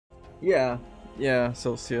Yeah, yeah,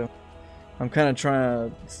 Socio. I'm kind of trying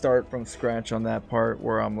to start from scratch on that part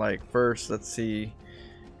where I'm like, first, let's see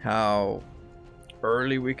how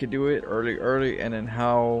early we could do it, early, and then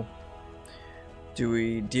how do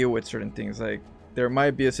we deal with certain things. Like, there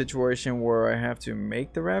might be a situation where I have to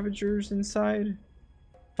make the Ravagers inside,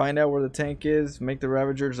 find out where the tank is, make the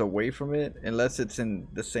Ravagers away from it, unless it's in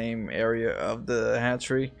the same area of the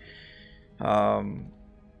hatchery. Um,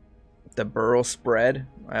 the burrow spread,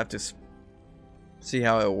 I have to see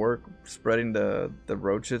how it work, spreading the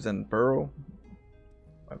roaches and burrow,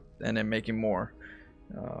 and then making more.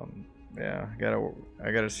 Um, yeah,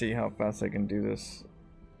 I gotta see how fast I can do this,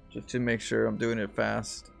 just to make sure I'm doing it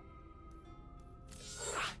fast.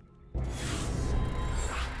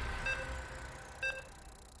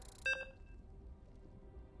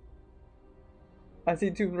 I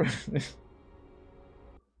see two.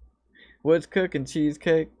 What's cooking?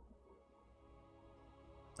 Cheesecake.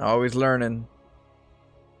 Always learning.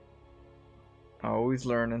 Always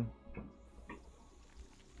learning.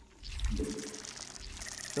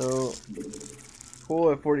 So,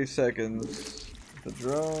 pull at 40 seconds. The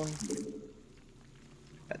drone.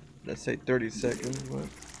 Let's say 30 seconds. What?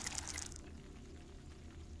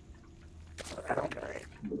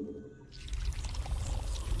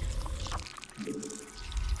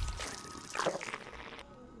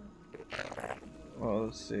 Well,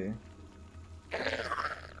 let's see.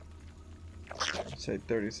 Let's say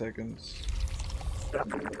 30 seconds.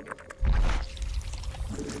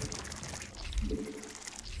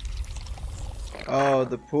 Oh,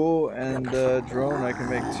 the pool and the drone, I can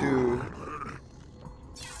make two.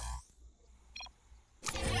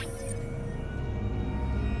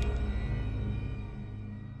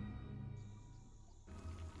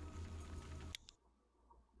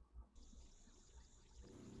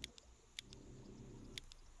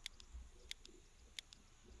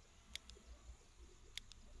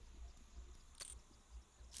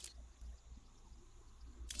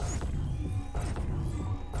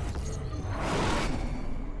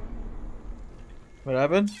 What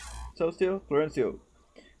happened? So still? Florencio.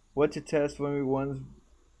 What to test 1v1s?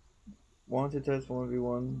 Want to test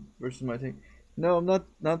 1v1 versus my team? No, I'm not,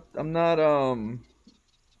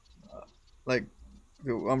 like,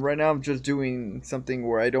 right now I'm just doing something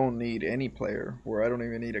where I don't need any player, where I don't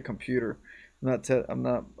even need a computer.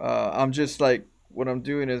 I'm just like, what I'm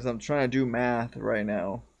doing is I'm trying to do math right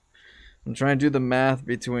now. I'm trying to do the math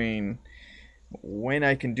between when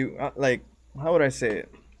I can do, like, how would I say it?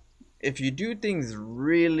 If you do things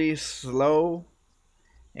really slow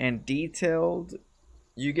and detailed,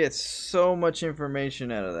 you get so much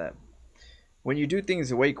information out of that. When you do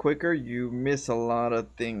things way quicker, you miss a lot of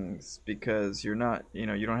things because you're not,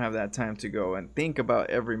 you don't have that time to go and think about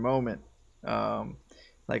every moment. Um,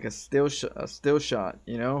 like a still shot, look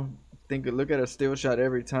at a still shot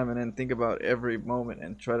every time, and then think about every moment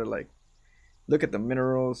and try to, like, look at the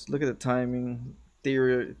minerals, look at the timing,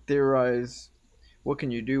 theorize what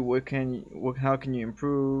can you do, how can you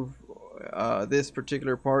improve this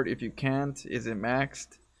particular part. If you can't, is it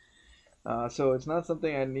maxed? So it's not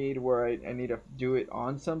something I need where I need to do it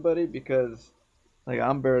on somebody, because, like,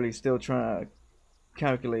 I'm barely still trying to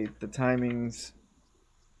calculate the timings,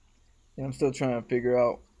 and I'm still trying to figure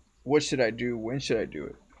out what should I do, when should I do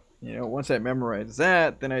it. Once I memorize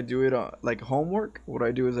that, then I do it like homework. What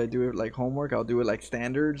I do is I do it like homework. I'll do it like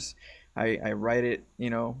standards. I write it,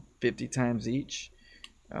 50 times each,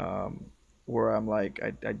 where I'm like,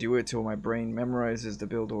 I do it till my brain memorizes the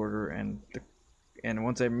build order, and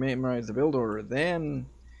once I memorize the build order, then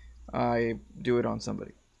I do it on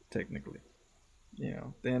somebody, technically.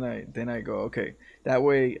 Then I go, okay. That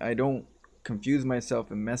way I don't confuse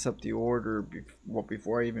myself and mess up the order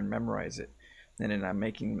before I even memorize it. And then I'm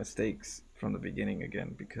making mistakes from the beginning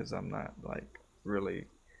again because I'm not, like, really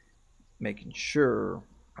making sure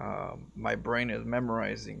my brain is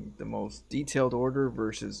memorizing the most detailed order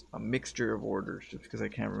versus a mixture of orders, just because I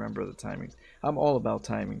can't remember the timings. I'm all about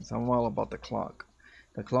timings. I'm all about the clock.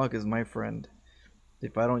 The clock is my friend.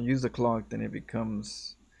 If I don't use the clock, then it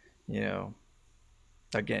becomes, you know,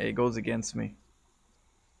 again, it goes against me.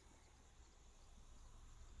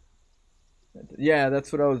 Yeah,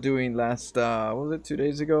 that's what I was doing last, what was it, 2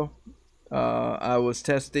 days ago? I was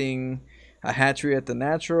testing a hatchery at the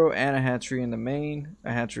natural and a hatchery in the main,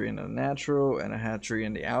 a hatchery in the natural, and a hatchery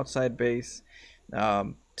in the outside base,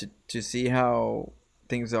 to see how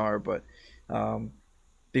things are. But um,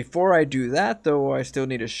 before I do that, though, I still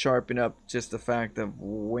need to sharpen up just the fact of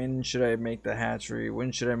when should I make the hatchery,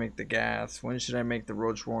 when should I make the gas, when should I make the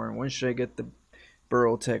roach warren, when should I get the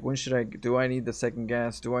burrow tech, when should I, do I need the second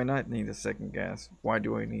gas, do I not need the second gas, why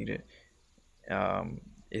do I need it?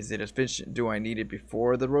 is it efficient? Do I need it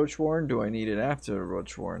before the Roach Warren? Do I need it after the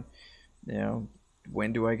Roach Warren? You know,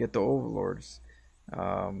 when do I get the Overlords?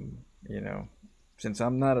 You know, since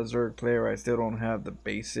I'm not a Zerg player, I still don't have the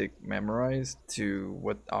basic memorized to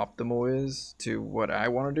what optimal is to what I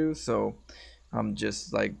want to do. So I'm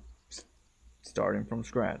just like starting from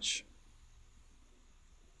scratch.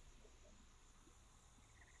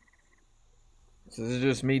 So this is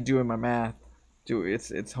just me doing my math.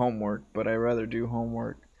 It's homework, but I rather do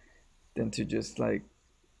homework than to just like,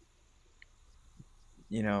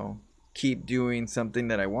 you know, keep doing something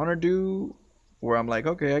that I want to do where I'm like,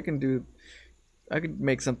 okay, I could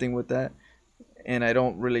make something with that, and I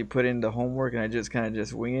don't really put in the homework and I just kind of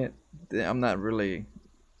just wing it. I'm not really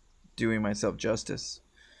doing myself justice.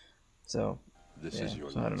 So, This yeah, is your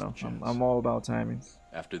so I don't know. last chance. I'm all about timings.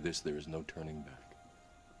 After this, there is no turning back.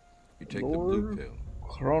 You take the Lord blue pill.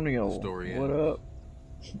 Cronial, Story what ends. up?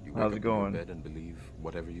 You How's wake it up in your going? bed and believe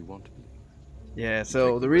whatever you want to believe. Yeah, so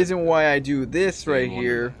take the the reason red why pill. I do this Stay right in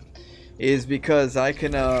here Wonderland. is because I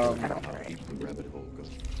can Keep the rabbit hole going.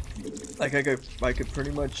 like I could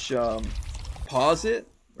pretty much pause it,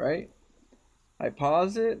 right? I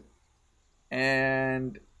pause it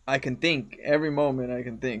and I can think every moment. I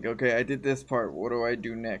can think, okay, I did this part, what do I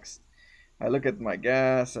do next? I look at my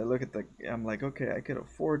gas, I look at I'm like, okay, I could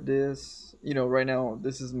afford this. You know, right now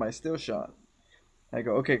this is my still shot. I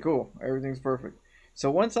go, okay, cool, everything's perfect. So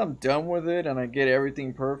once I'm done with it and I get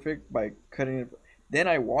everything perfect by cutting it, then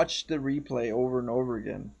I watch the replay over and over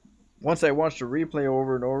again. Once I watch the replay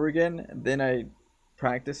over and over again, then I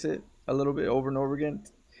practice it a little bit over and over again.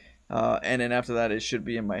 And then after that, it should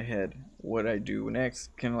be in my head what I do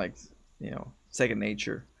next, kind of like, you know, second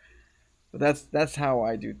nature. But that's how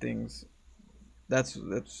I do things.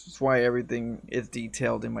 That's why everything is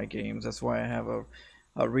detailed in my games. That's why I have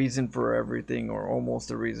a reason for everything, or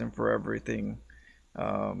almost a reason for everything.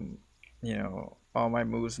 Um, you know, all my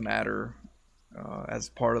moves matter as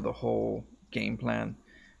part of the whole game plan.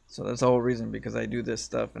 So that's the whole reason, because I do this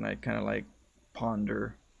stuff and I kind of like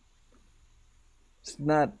ponder. It's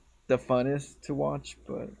not the funnest to watch,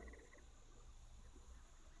 but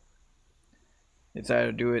it's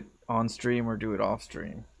either do it on stream or do it off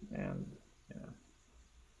stream. And yeah.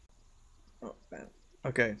 Oh, man.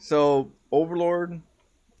 Okay, so Overlord,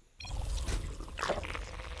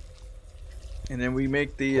 and then we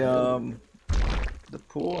make the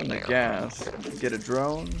pool and the gas. Get a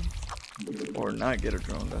drone or not get a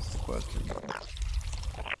drone? That's the question.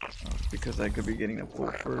 Because I could be getting a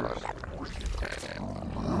pool first.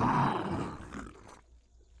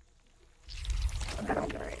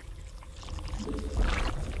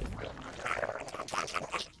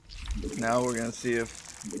 Now we're gonna see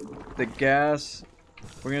if the gas.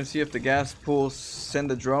 We're gonna see if the gas pool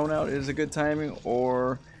send the drone out is a good timing,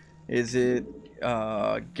 or is it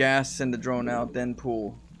gas send the drone out then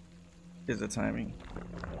pool is the timing.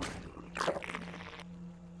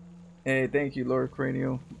 Hey, thank you, Lord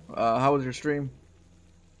Cranial. How was your stream?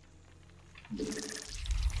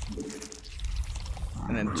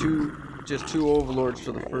 And then just two overlords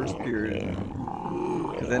for the first period.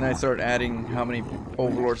 Because then I start adding how many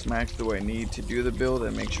overlords max do I need to do the build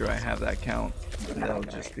and make sure I have that count. And that'll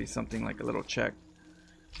just be something like a little check.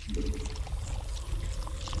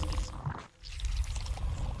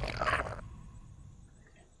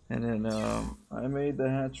 And then I made the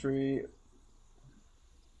hatchery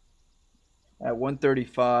at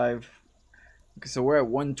 135. So we're at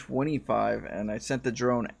 125, and I sent the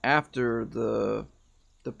drone after the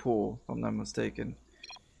pool, if I'm not mistaken.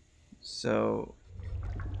 So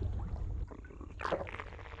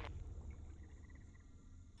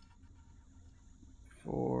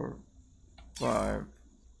 4, 5.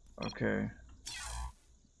 Okay.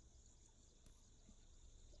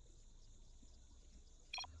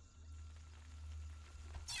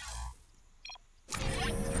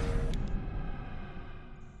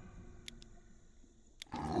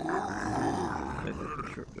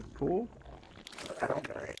 The pool.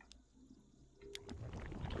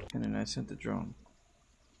 And then I sent the drone.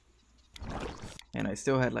 And I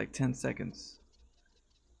still had like 10 seconds.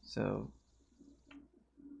 So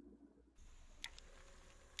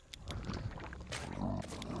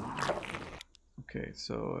okay,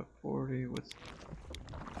 so at 40 with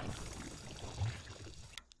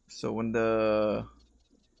so when the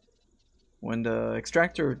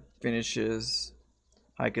extractor finishes,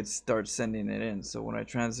 I could start sending it in. So when I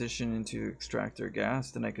transition into extractor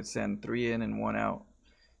gas, then I could send 3 in and 1 out.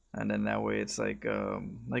 And then that way it's like a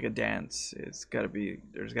dance. It's gotta be,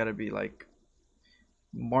 there's gotta be like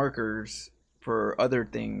markers for other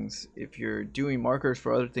things. If you're doing markers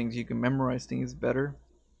for other things, you can memorize things better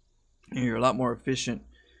and you're a lot more efficient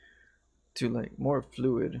to like more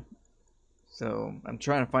fluid. So I'm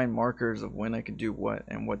trying to find markers of when I can do what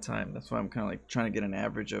and what time. That's why I'm kind of like trying to get an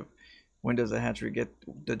average of when does the hatchery get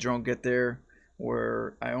the drone get there,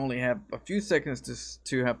 where I only have a few seconds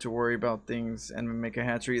to have to worry about things and make a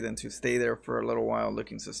hatchery, than to stay there for a little while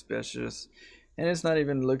looking suspicious. And it's not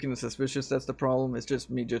even looking suspicious that's the problem. It's just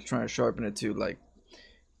me just trying to sharpen it to like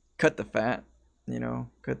cut the fat,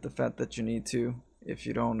 cut the fat that you need to. If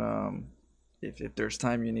you don't, if there's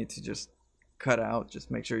time you need to just cut out,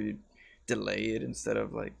 just make sure you delay it instead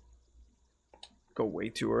of like go way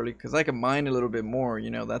too early. Because I can mine a little bit more,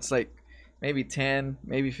 that's like maybe 10,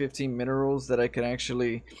 maybe 15 minerals that I could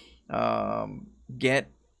actually get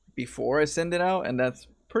before I send it out. And that's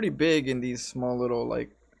pretty big in these small little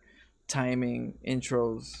like timing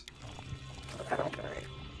intros.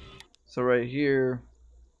 So right here,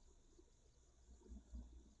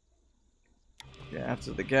 yeah,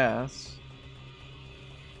 after the gas,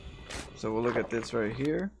 so we'll look at this right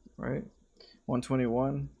here, right?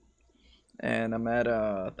 121, and I'm at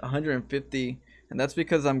 150, and that's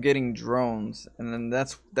because I'm getting drones. And then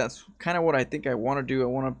that's kind of what I think I want to do. I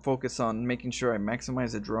want to focus on making sure I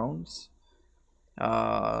maximize the drones,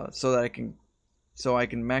 so that I can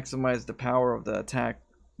maximize the power of the attack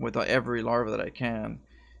with every larva that I can,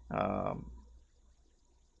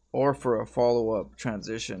 or for a follow-up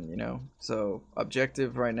transition. So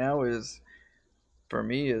objective right now is, for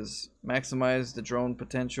me, is maximize the drone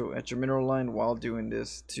potential at your mineral line while doing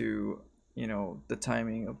this to, the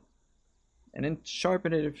timing of, and then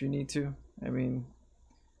sharpen it if you need to. I mean,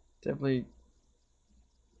 definitely,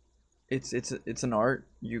 it's an art.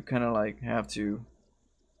 You kind of like have to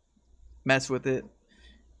mess with it.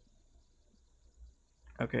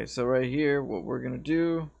 Okay, so right here, what we're gonna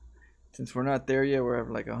do, since we're not there yet, we're at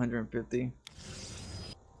like 150.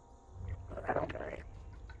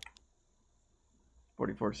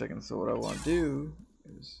 44 seconds. So what I want to do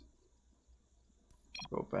is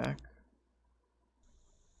go back.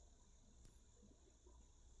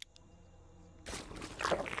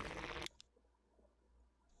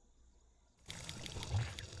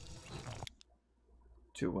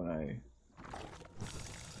 To when I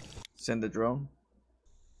send the drone.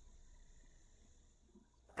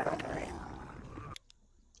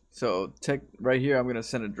 So right here, I'm gonna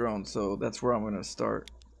send a drone. So that's where I'm gonna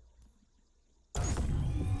start,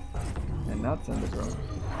 and not send the drone.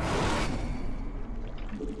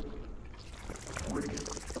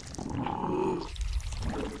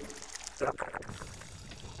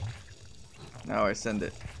 Now I send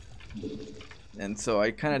it. And so I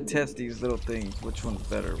kind of test these little things. Which one's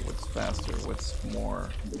better? What's faster? What's more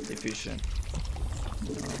efficient?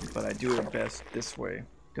 But I do it best this way,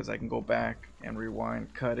 because I can go back and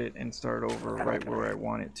rewind, cut it, and start over right where I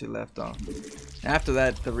want it to left off. After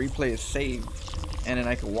that, the replay is saved, and then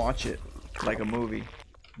I can watch it like a movie.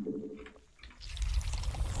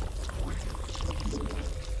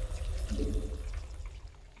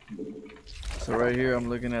 So right here, I'm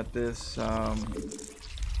looking at this.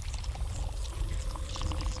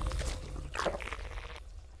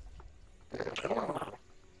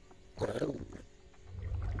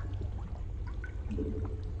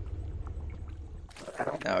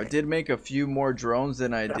 Now, I did make a few more drones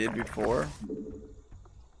than I did before.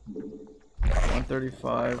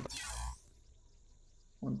 135.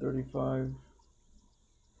 135.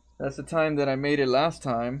 That's the time that I made it last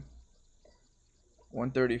time.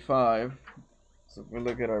 135. So if we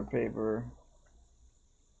look at our paper,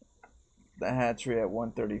 the hatchery at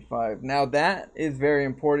 135. Now that is very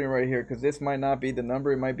important right here, because this might not be the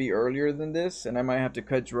number. It might be earlier than this, and I might have to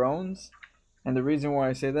cut drones. And the reason why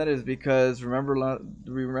I say that is because remember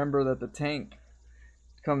that the tank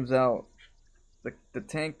comes out. The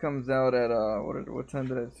tank comes out at what time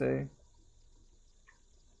did I say?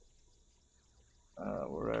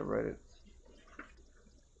 Where did I write it?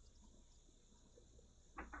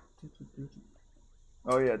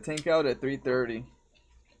 Oh yeah, tank out at 3:30.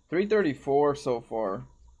 3:34 so far.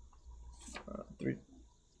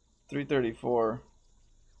 3:34.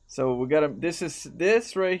 So we gotta.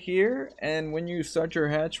 This right here, and when you start your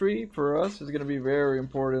hatchery, for us, is gonna be very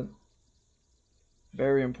important.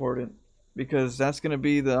 Very important, because that's gonna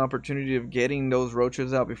be the opportunity of getting those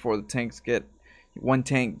roaches out before the tanks get. One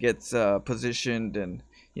tank gets positioned, and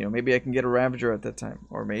maybe I can get a ravager at that time,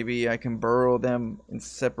 or maybe I can burrow them in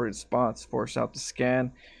separate spots, force out the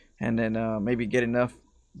scan, and then maybe get enough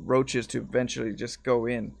roaches to eventually just go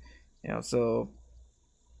in. So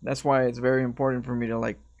that's why it's very important for me to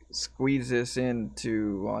like squeeze this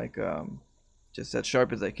into like just as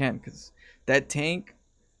sharp as I can, because that tank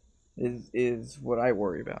is what I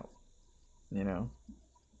worry about.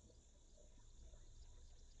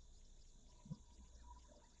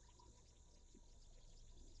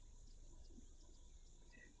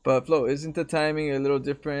 But Flo, isn't the timing a little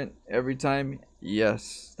different every time?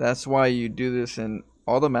 Yes, that's why you do this in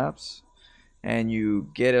all the maps, and you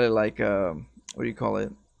get a like a what do you call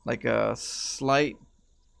it? Like a slight.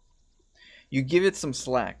 You give it some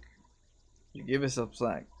slack. You give it some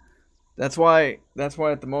slack. That's why. That's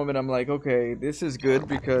why at the moment I'm like, okay, this is good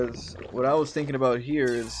because what I was thinking about here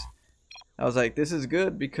is I was like, this is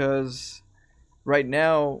good because right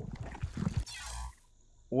now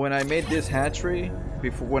when I made this hatchery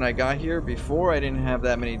before when I got here before I didn't have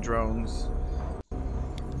that many drones,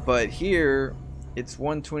 but here it's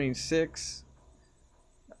 126.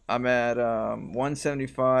 I'm at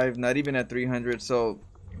 175, not even at 300. So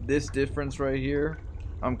this difference right here,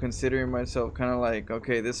 I'm considering myself kind of like,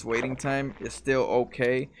 okay, this waiting time is still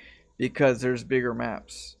okay because there's bigger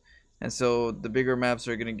maps. And so the bigger maps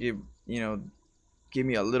are going to give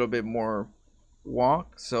me a little bit more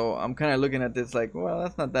walk. So I'm kind of looking at this like, well,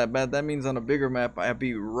 that's not that bad. That means on a bigger map, I'll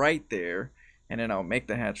be right there and then I'll make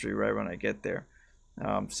the hatchery right when I get there.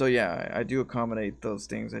 So yeah, I do accommodate those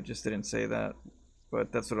things. I just didn't say that.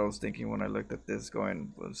 But that's what I was thinking when I looked at this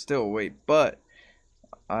going, well, still wait. But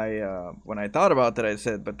when I thought about that, I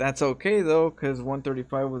said, but that's okay though, because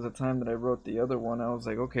 135 was the time that I wrote the other one. I was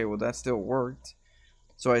like, okay, well, that still worked.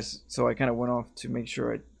 So I kind of went off to make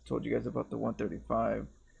sure I told you guys about the 135,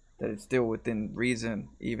 that it's still within reason,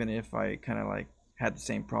 even if I kind of like had the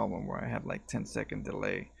same problem where I had like 10-second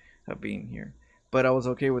delay of being here. But I was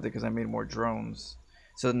okay with it because I made more drones.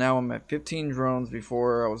 So now I'm at 15 drones.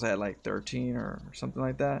 Before I was at like 13 or something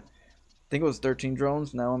like that. I think it was 13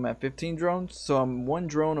 drones. Now I'm at 15 drones. So I'm one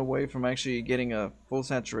drone away from actually getting a full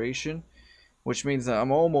saturation, which means that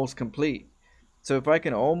I'm almost complete. So if I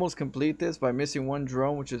can almost complete this by missing one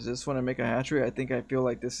drone, which is this one, and make a hatchery, I think I feel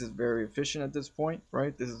like this is very efficient at this point,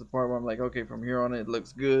 right? This is the part where I'm like, okay, from here on it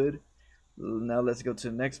looks good. Now let's go to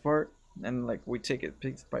the next part, and like we take it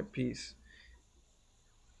piece by piece.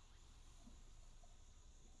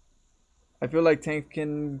 I feel like tanks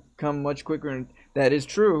can come much quicker, and that is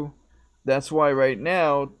true. That's why right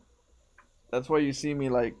now, that's why you see me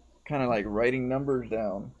like kind of like writing numbers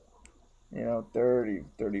down. 30,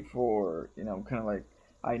 34. I'm kind of like,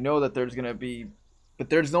 I know that there's gonna be, but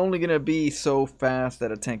there's only gonna be so fast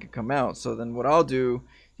that a tank can come out. So then what I'll do,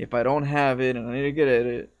 if I don't have it and I need to get at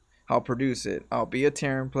it, I'll produce it. I'll be a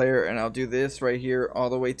Terran player and I'll do this right here all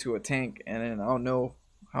the way to a tank, and then I'll know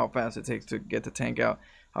how fast it takes to get the tank out.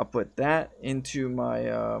 I'll put that into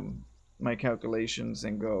my calculations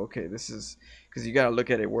and go, okay, this is because you got to look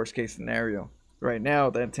at it worst case scenario. Right now,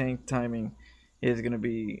 that tank timing is going to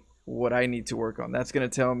be what I need to work on. That's going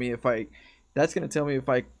to tell me if I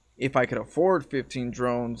could afford 15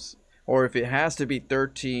 drones, or if it has to be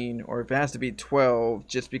 13, or if it has to be 12,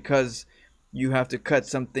 just because you have to cut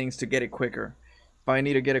some things to get it quicker. If I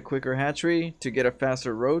need to get a quicker hatchery to get a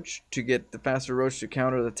faster roach, to get the faster roach to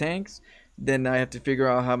counter the tanks, then I have to figure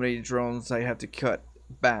out how many drones I have to cut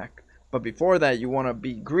back. But before that, you want to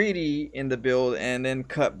be greedy in the build and then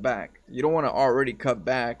cut back. You don't want to already cut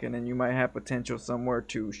back, and then you might have potential somewhere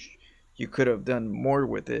to you could have done more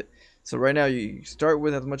with it. So right now you start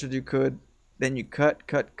with as much as you could, then you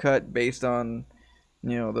cut based on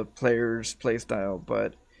the player's play style.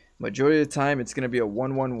 But majority of the time it's going to be a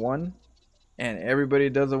 1-1-1, and everybody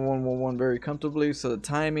does a 1-1-1 very comfortably. So the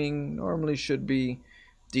timing normally should be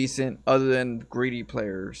decent, other than greedy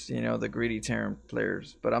players, the greedy Terran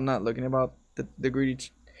players. But I'm not looking about the greedy.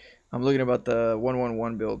 I'm looking about the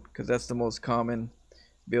 1-1-1 build because that's the most common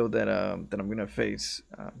build that I'm gonna face.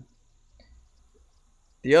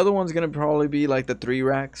 The other one's gonna probably be like the 3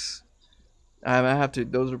 racks. I have to.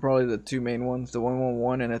 Those are probably the two main ones. The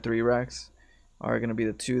 1-1-1 and the 3 racks are gonna be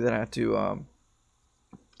the two that I have to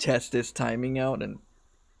test this timing out and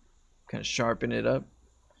kind of sharpen it up,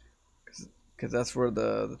 because that's where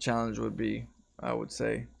the challenge would be, I would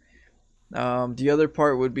say. The other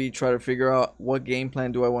part would be try to figure out what game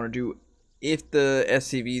plan do I want to do if the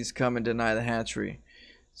SCVs come and deny the hatchery.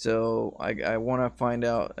 So I want to find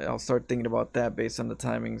out. I'll start thinking about that based on the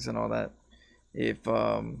timings and all that. If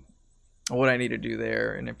what I need to do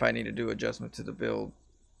there, and if I need to do adjustment to the build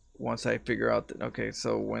once I figure out that, okay,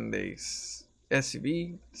 so when they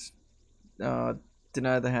SCV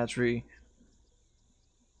deny the hatchery,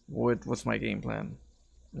 what's my game plan?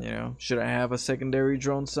 Should I have a secondary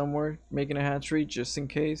drone somewhere making a hatchery just in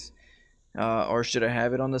case, or should I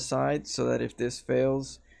have it on the side so that if this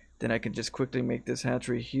fails, then I can just quickly make this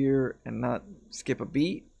hatchery here and not skip a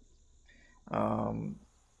beat,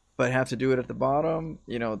 but have to do it at the bottom,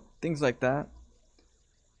 things like that.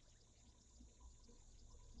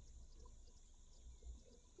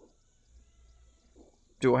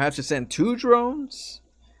 Do I have to send 2 drones?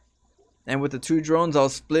 And with the 2 drones, I'll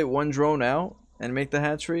split 1 drone out and make the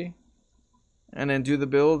hatchery, and then do the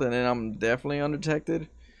build, and then I'm definitely undetected,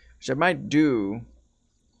 which I might do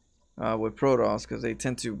with Protoss, because they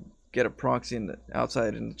tend to get a proxy in the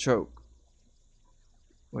outside in the choke,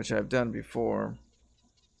 which I've done before.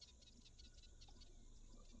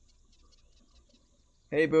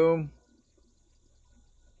 Hey Boom.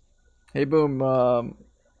 Hey Boom.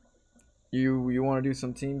 You want to do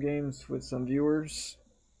some team games with some viewers?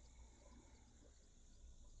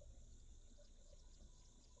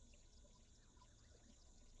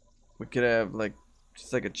 We could have like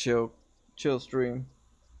just like a chill stream.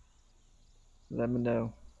 Let me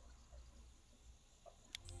know.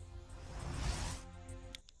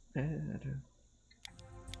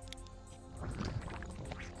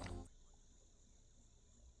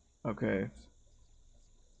 Okay.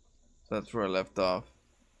 So that's where I left off.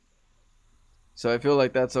 So I feel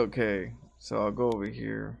like that's okay. So I'll go over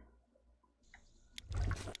here.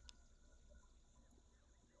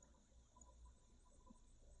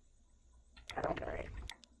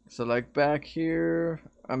 So like back here,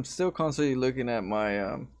 I'm still constantly looking at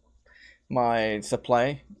my my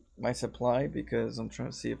supply because I'm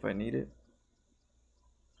trying to see if I need it.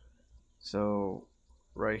 So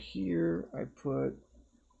right here I put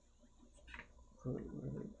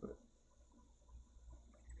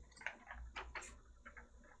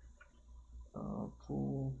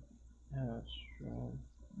pool hatch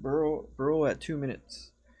burrow at 2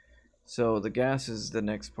 minutes. So the gas is the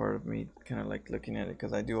next part of me kind of like looking at it,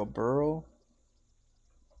 because I do a burrow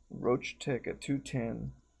roach tech at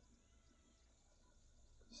 210.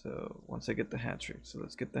 So once I get the hatchery, so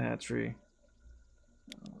let's get the hatchery.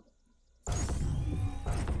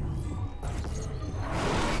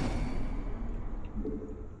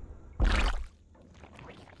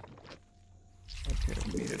 Okay,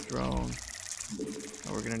 we need a drone.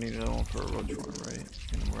 Oh, we're gonna need another one for a roach farm, right?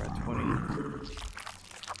 And we're at 20.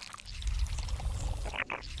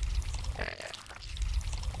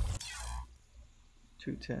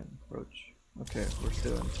 $210 roach. Okay, we're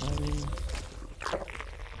still in timing.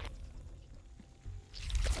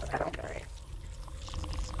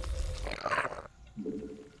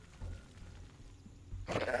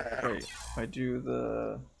 Wait, I do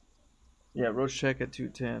the roach check at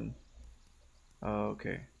 210. Oh,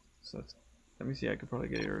 okay. So let me see. I could probably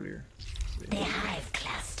get it earlier. The hive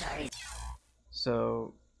cluster.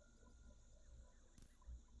 So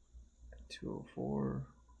 204.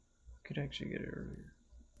 Could actually get it earlier.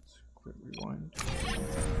 Let's quick rewind.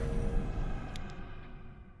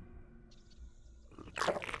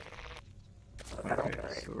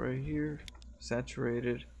 Okay, so right here,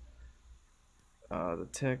 saturated. The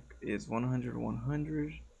tech is 100,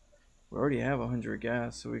 100. We already have 100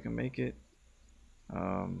 gas, so we can make it.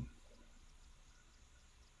 I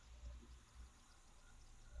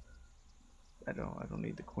don't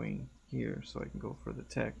need the queen here, so I can go for the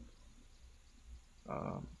tech.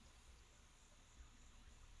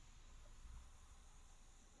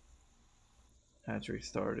 Hatchery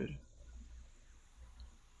started.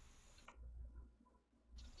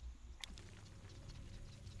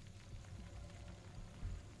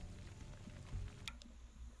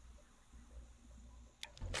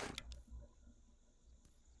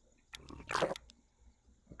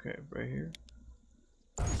 Okay, right here.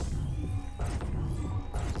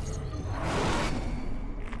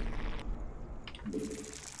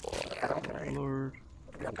 Lord.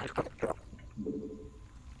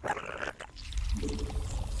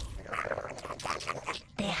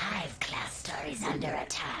 The hive cluster is under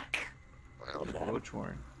attack. Roach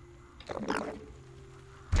warren.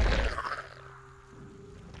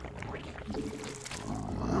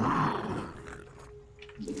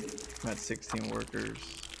 I'm at 16 workers.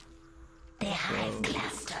 The hive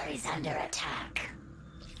cluster is under attack.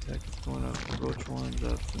 Tech is going up, the roach warren's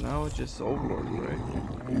up. So now it's just overlord, right?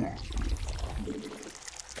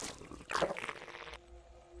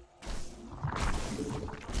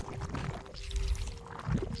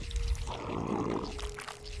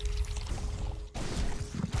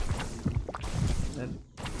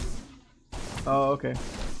 Oh, okay.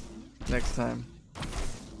 Next time.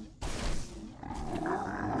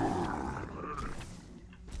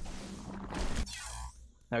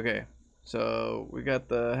 Okay, so we got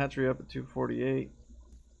the hatchery up at 248.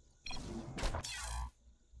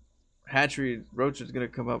 Hatchery roach is gonna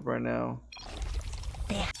come up right now,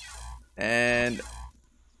 and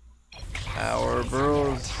our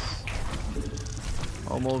burrow's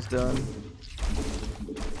almost done.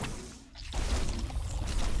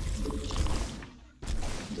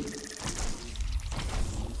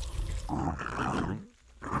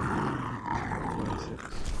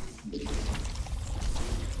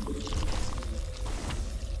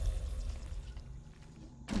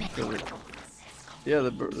 Yeah,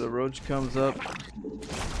 the roach comes up.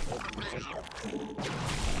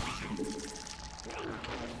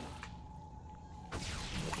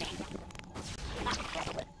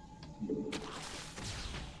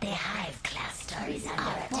 The hive clusters and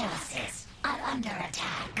our forces are under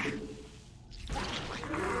attack.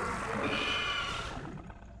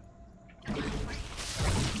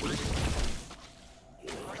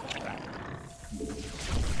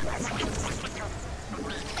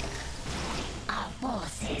 Our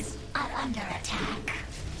forces are under attack.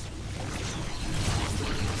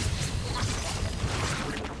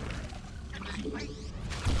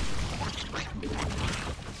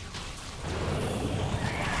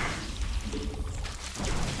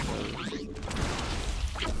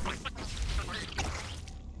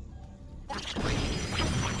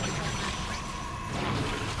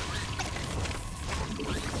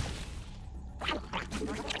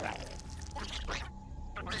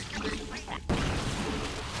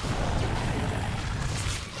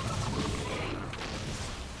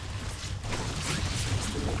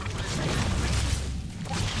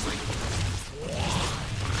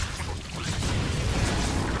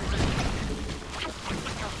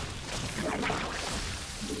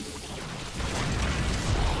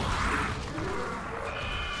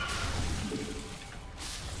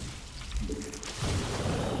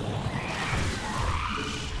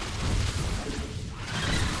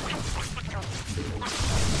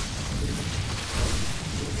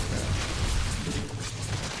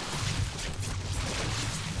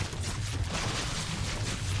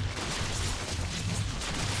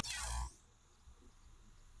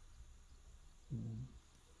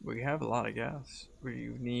 We have a lot of gas.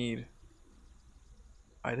 We need.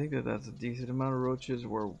 I think that's a decent amount of roaches.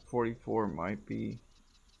 Where 44 might be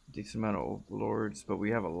a decent amount of overlords, but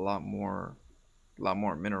we have a lot more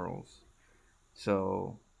minerals.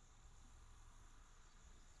 So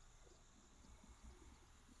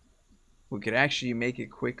we could actually make it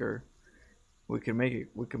quicker. We could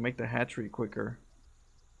make the hatchery quicker.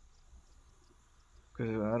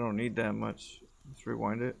 Because I don't need that much. Let's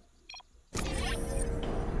rewind it.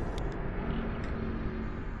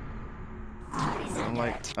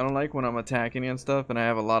 I don't like when I'm attacking and stuff and I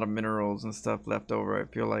have a lot of minerals and stuff left over. I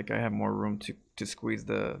feel like I have more room to squeeze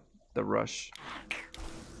the rush.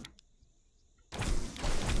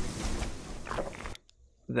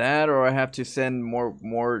 That, or I have to send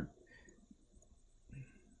more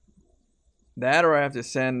that, or I have to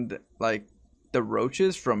send like the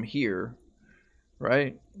roaches from here,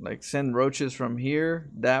 right? Like send roaches from here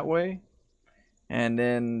that way, and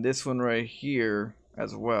then this one right here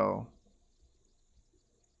as well.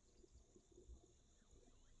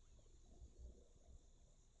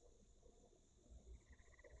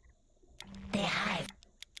 The hive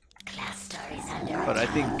cluster is under But I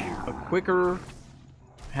think a quicker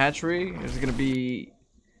hatchery is going to be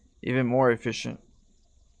even more efficient.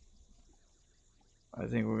 I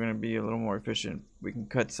think we're going to be a little more efficient. We can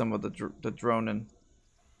cut some of the droning.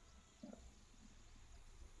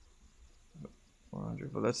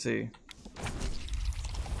 400, but let's see.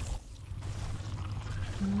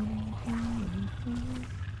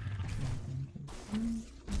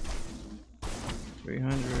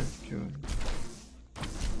 300,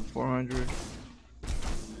 400.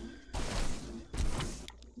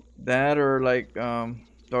 That, or like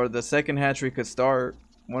or the second hatchery could start,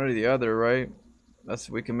 one or the other, right?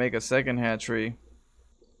 We can make a second hatchery.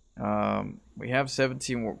 We have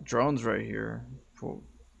 17 drones right here.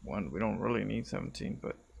 One, we don't really need 17,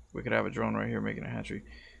 but we could have a drone right here making a hatchery.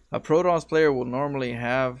 A Protons player will normally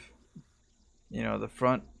have, you know, the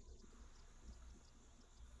front.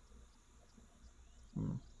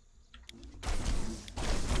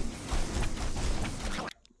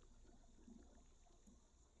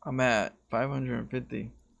 I'm at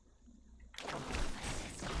 550.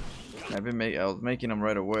 I was making them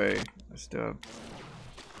right away. I still.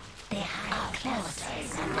 the hive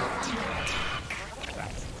clusters are under attack.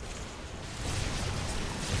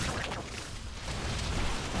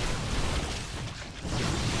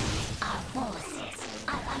 Our forces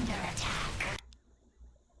are under attack.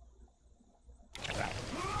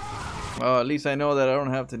 Well, at least I know that I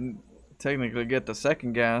don't have to technically get the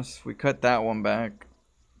second gas. We cut that one back.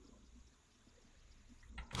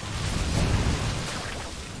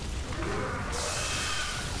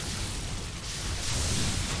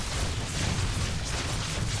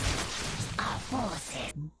 Our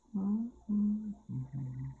forces.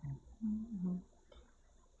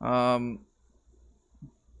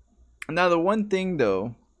 Now the one thing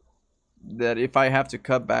though, that if I have to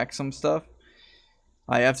cut back some stuff,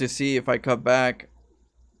 I have to see if I cut back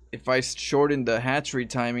if I shorten the hatchery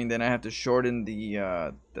timing, then I have to shorten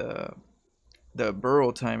the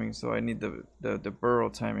burrow timing. So I need the burrow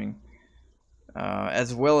timing,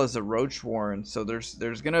 as well as the roach warren. So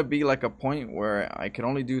there's gonna be like a point where I can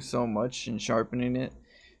only do so much in sharpening it,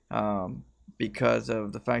 because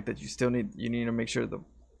of the fact that you need to make sure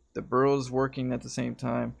the burrow is working at the same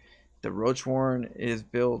time. The roach warren is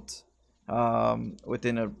built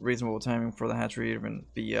within a reasonable timing for the hatchery to even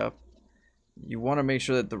be up. You want to make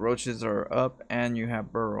sure that the roaches are up and you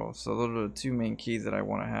have burrow. So those are the two main keys that I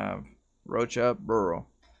want to have: roach up, burrow,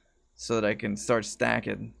 so that I can start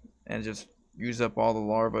stacking and just use up all the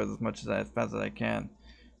larvae as much as fast as I can.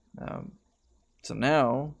 So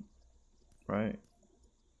now, right?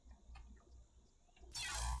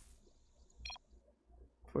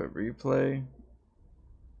 Put replay.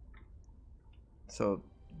 So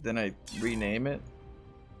then I rename it.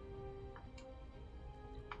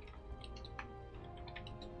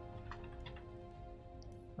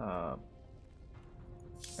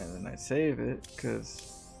 And then I save it,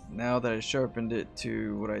 because now that I sharpened it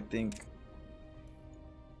to what I think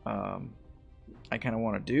I kind of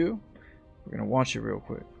want to do, we're gonna watch it real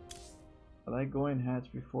quick. I like going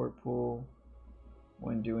hatch before pull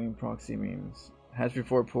when doing proxy memes. Hatch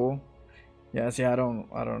before pull. Yeah, see, I don't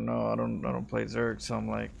know. I don't play Zerg, so I'm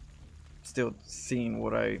like still seeing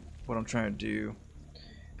what I'm trying to do.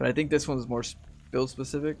 But I think this one's more build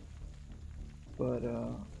specific. But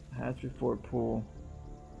hatch before pull.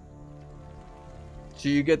 So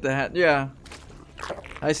you get the hat. Yeah,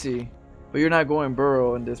 I see. But you're not going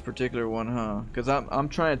burrow in this particular one, huh? Because I'm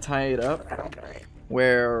trying to tie it up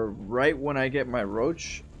where right when I get my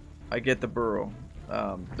roach, I get the burrow.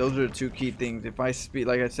 Those are the two key things. If I speed,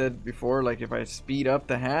 like I said before, like if I speed up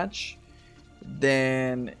the hatch,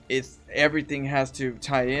 then everything has to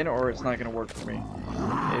tie in, or it's not gonna work for me.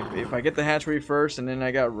 If I get the hatchery first and then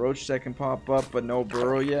I got roach that can pop up but no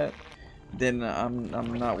burrow yet, then I'm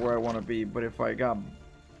not where I want to be. But if I got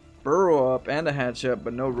burrow up and a hatch up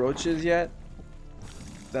but no roaches yet,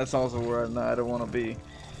 that's also where I don't want to be.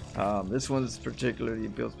 This one's particularly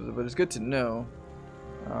build specific, but it's good to know.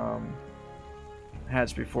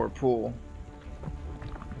 Hatch before pull.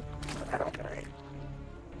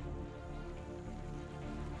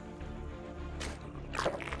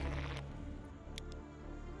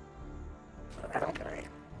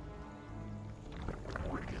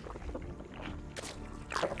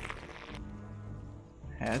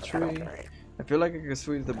 Hatchery. I feel like I can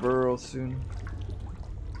squeeze the burrow soon.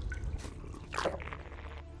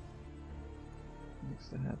 What's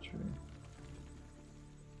the hatchery?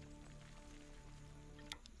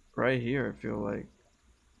 Right here, I feel like.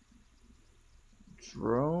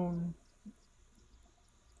 Drone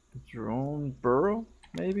burrow,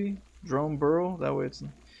 maybe? Drone burrow? That way it's,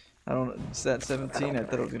 I don't know, it's at 17. I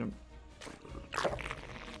thought it was gonna.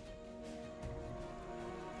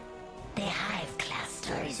 The hive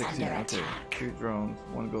cluster is 16, under okay. attack. 2 drones,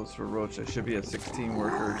 1 goes for roach. I should be at 16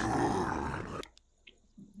 workers.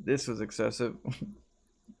 This was excessive.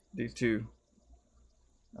 These two.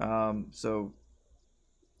 So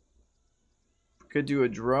could do a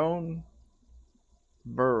drone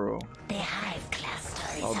burrow. The hive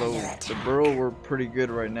cluster is Although under the attack. burrow were pretty good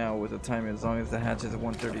right now with the timing, as long as the hatch is at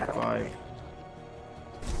 135.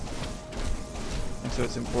 And so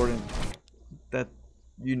it's important that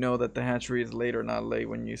you know that the hatchery is late or not late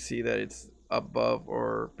when you see that it's above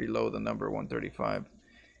or below the number 135.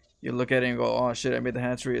 You look at it and go, oh shit, I made the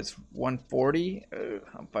hatchery, it's 140.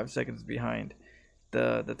 I'm 5 seconds behind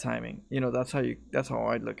the timing. You know, that's how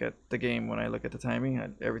I look at the game. When I look at the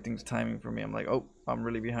timing, everything's timing for me. I'm like, oh, I'm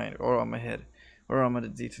really behind, or I'm ahead, or I'm at a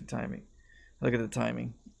decent timing. Look at the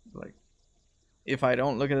timing. Like, if I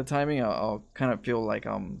don't look at the timing, I'll kind of feel like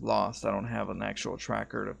I'm lost. I don't have an actual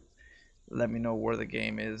tracker to let me know where the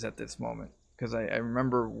game is at this moment, because I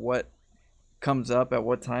remember what comes up at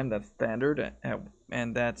what time. That's standard,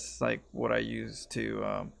 and that's like what I use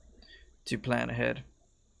to plan ahead.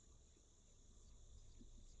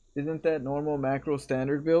 Isn't that normal macro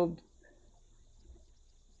standard build?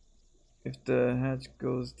 If the hatch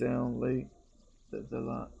goes down late, that's a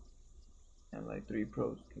lot, and like 3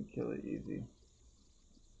 pros can kill it easy.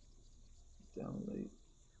 Down late.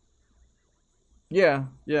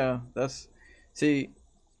 Yeah, that's, see,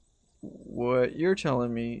 what you're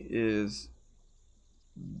telling me is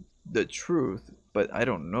the truth, but I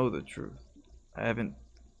don't know the truth. I haven't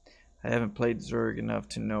played Zerg enough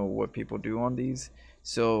to know what people do on these.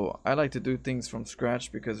 So I like to do things from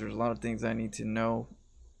scratch because there's a lot of things I need to know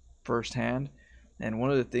firsthand. And one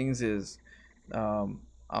of the things is, I'm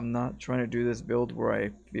not trying to do this build where I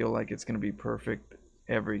feel like it's going to be perfect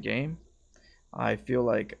every game. I feel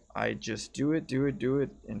like I just do it,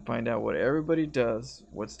 and find out what everybody does,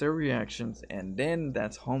 what's their reactions, and then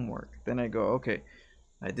that's homework. Then I go, okay,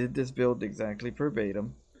 I did this build exactly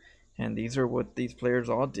verbatim, and these are what these players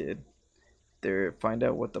all did. They find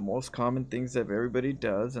out what the most common things that everybody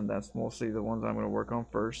does, and that's mostly the ones I'm going to work on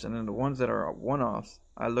first. And then the ones that are one-offs,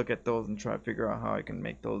 I look at those and try to figure out how I can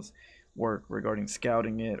make those work regarding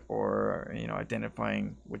scouting it, or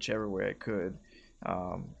identifying whichever way I could.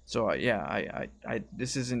 So yeah,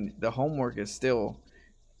 this isn't, the homework is still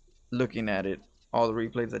looking at it, all the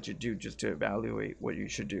replays that you do, just to evaluate what you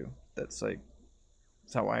should do. That's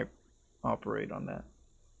how I operate on that.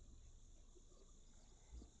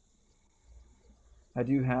 I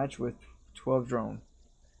do hatch with 12 drone.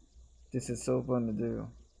 This is so fun to do.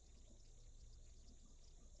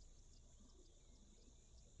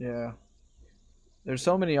 Yeah. There's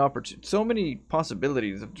so many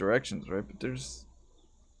possibilities of directions, right? But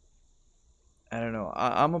I don't know.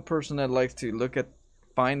 I'm a person that likes to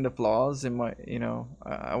find the flaws in my,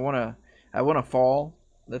 I wanna fall.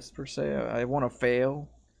 Let's per se. I wanna fail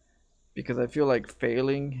because I feel like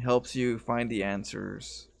failing helps you find the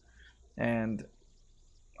answers. And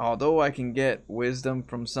although I can get wisdom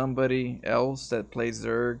from somebody else that plays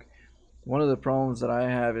Zerg, one of the problems that I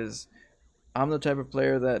have is I'm the type of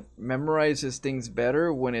player that memorizes things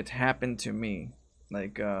better when it happened to me.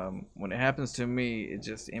 Like when it happens to me, it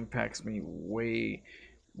just impacts me way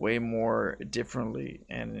more differently,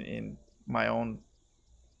 and in my own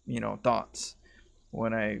thoughts.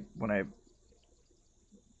 When I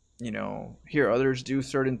hear others do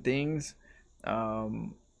certain things,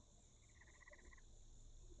 um,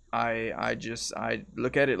 I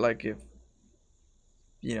look at it like if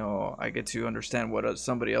I get to understand what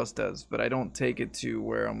somebody else does, but I don't take it to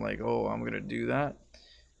where I'm like, oh, I'm gonna do that,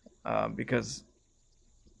 because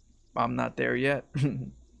I'm not there yet,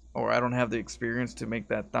 or I don't have the experience to make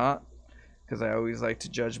that thought. Because I always like to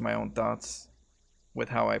judge my own thoughts with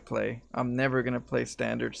how I play. I'm never gonna play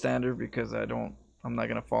standard because I'm not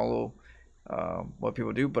gonna follow what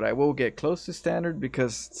people do, but I will get close to standard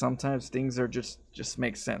because sometimes things are just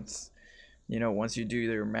make sense. Once you do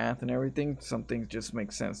your math and everything, some things just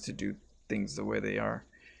make sense to do things the way they are.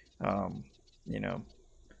 Um, you know,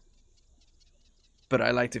 but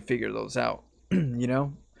I like to figure those out.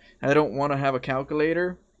 I don't want to have a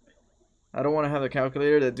calculator. I don't want to have a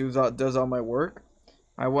calculator that does all my work.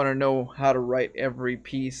 I want to know how to write every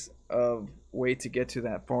piece of way to get to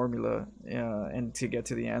that formula, and to get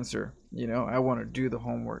to the answer. I want to do the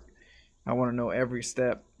homework. I want to know every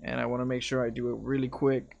step, and I want to make sure I do it really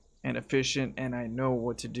quick and efficient, and I know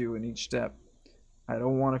what to do in each step. I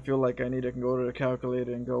don't want to feel like I need to go to the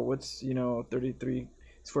calculator and go, what's 33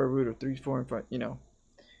 square root of 3, 4, and 5,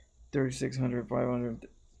 3600, 500,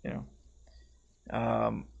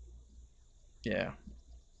 um, yeah,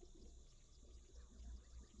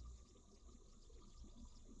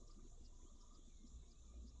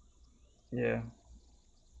 yeah.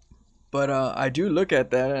 But I do look at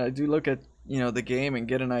that. I do look at the game and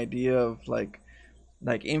get an idea of like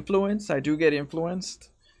influence. I do get influenced.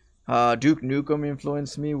 Duke Nukem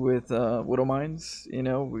influenced me with Widow Mines.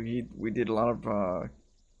 We did a lot of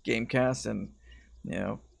game casts, and you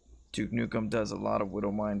know Duke Nukem does a lot of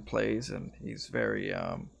Widow Mine plays, and he's very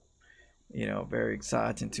very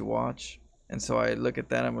exciting to watch. And so I look at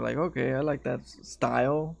that and I'm like, okay, I like that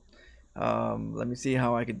style. Let me see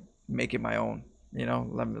how I could make it my own.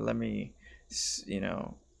 Let me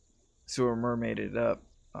sewer mermaid it up.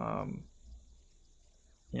 Um,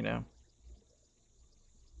 you know,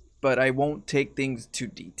 but I won't take things to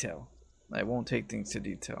detail. I won't take things to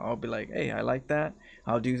detail. I'll be like, hey, I like that.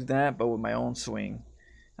 I'll do that, but with my own swing.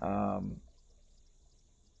 Um,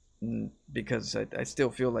 because I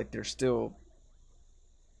still feel like there's still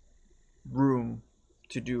room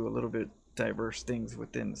to do a little bit diverse things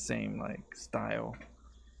within the same like style.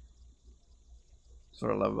 That's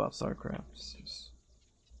what I love about StarCraft. It's just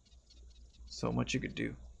so much you could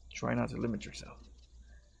do. Try not to limit yourself.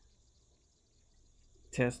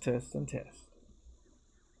 Test, test, and test.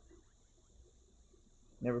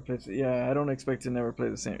 Never play. Yeah, I don't expect to never play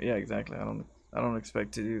the same. Yeah, exactly. I don't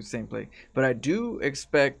expect to do the same play, but I do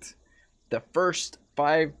expect the first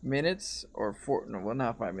 5 minutes or four. No, well,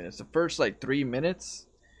 not 5 minutes. The first like 3 minutes,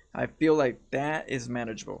 I feel like that is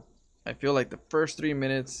manageable. I feel like the first 3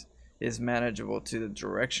 minutes is manageable to the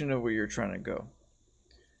direction of where you're trying to go.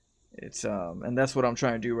 It's and that's what I'm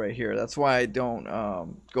trying to do right here. That's why I don't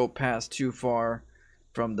go past too far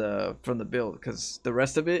from the build, because the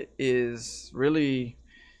rest of it is really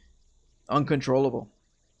uncontrollable.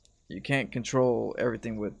 You can't control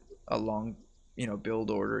everything with a long build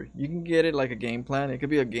order. You can get it like a game plan. It could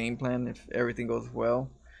be a game plan if everything goes well,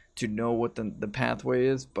 to know what the pathway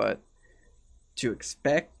is, but to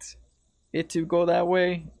expect it to go that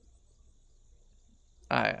way,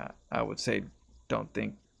 I would say don't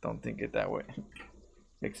think it that way.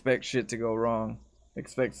 Expect shit to go wrong.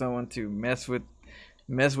 Expect someone to mess with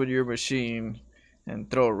your machine and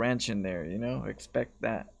throw a wrench in there, Expect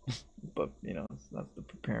that. But, that's the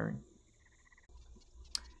preparing.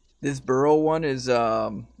 This Burrow one is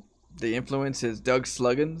the influence is Doug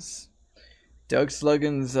Sluggins. Doug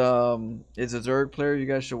Sluggins is a Zerg player. You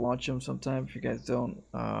guys should watch him sometime if you guys don't.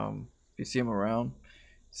 If you see him around,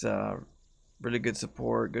 he's a really good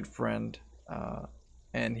support, good friend,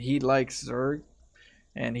 and he likes Zerg,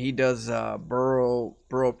 and he does Burrow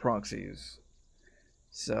proxies.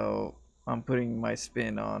 So I'm putting my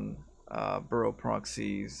spin on Burrow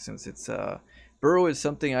proxies, since it's Burrow is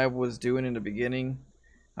something I was doing in the beginning.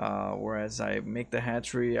 Whereas I make the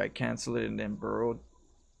hatchery, I cancel it, and then burrow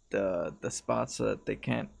the spots so that they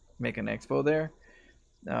can't make an expo there.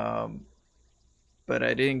 Um, but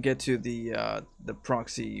I didn't get to the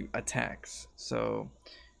proxy attacks. So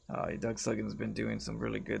Doug Sluggins has been doing some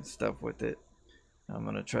really good stuff with it. I'm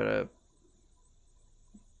gonna try to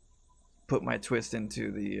put my twist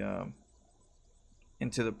into the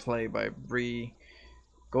play by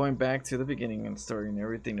going back to the beginning and starting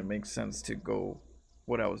everything to make sense to go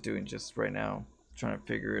what I was doing just right now, trying to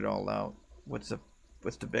figure it all out. What's the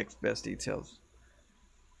best details?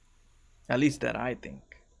 At least that I think,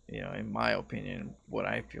 in my opinion, what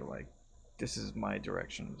I feel like. This is my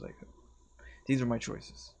direction. Like, these are my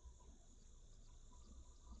choices.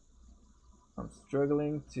 I'm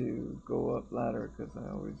struggling to go up ladder because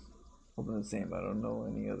I always open the same. I don't know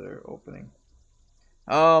any other opening.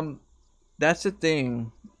 That's the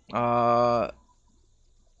thing.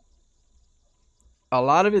 A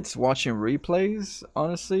lot of it's watching replays.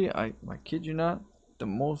 Honestly, I kid you not. The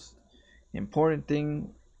most important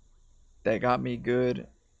thing that got me good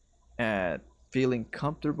at feeling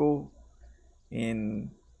comfortable in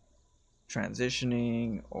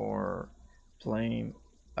transitioning or playing,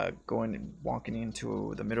 walking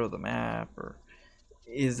into the middle of the map, or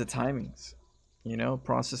is the timings.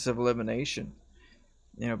 Process of elimination.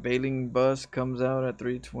 Bailing bus comes out at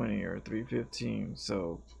 3:20 or 3:15,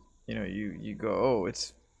 so you go, oh,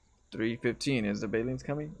 it's 3:15. Is the Bailings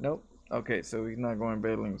coming? Nope. Okay, so he's not going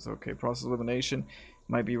Bailings. Okay, process elimination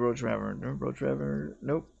might be Roach Ravager. No, Roach Ravager.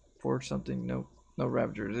 Nope. For something. Nope. No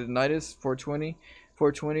Ravager. Is it Nidus? 420?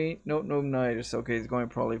 420? Nope, no Nidus. Okay, he's going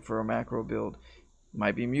probably for a macro build.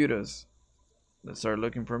 Might be Mutas. Let's start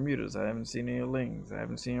looking for Mutas. I haven't seen any Lings. I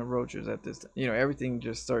haven't seen any Roaches at this. Everything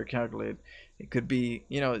just start calculated. It could be,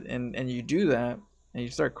 and you do that, and you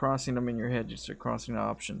start crossing them in your head. You start crossing the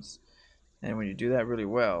options. And when you do that really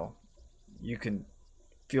well, you can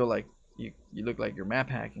feel like you look like you're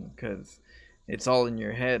map hacking, because it's all in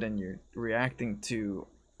your head and you're reacting to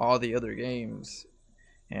all the other games,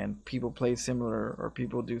 and people play similar, or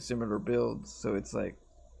people do similar builds. So it's like,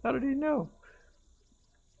 how did he know?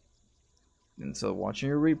 And so watching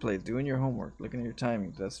your replays, doing your homework, looking at your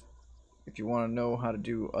timings, that's if you want to know how to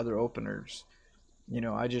do other openers.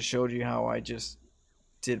 I just showed you how I just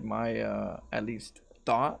did my at least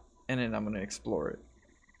thought, and then I'm going to explore it.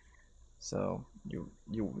 So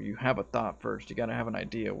you have a thought first. You got to have an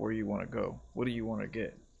idea where you want to go. What do you want to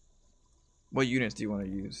get? What units do you want to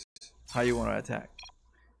use? How you want to attack?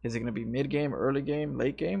 Is it going to be mid game, early game,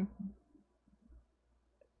 late game?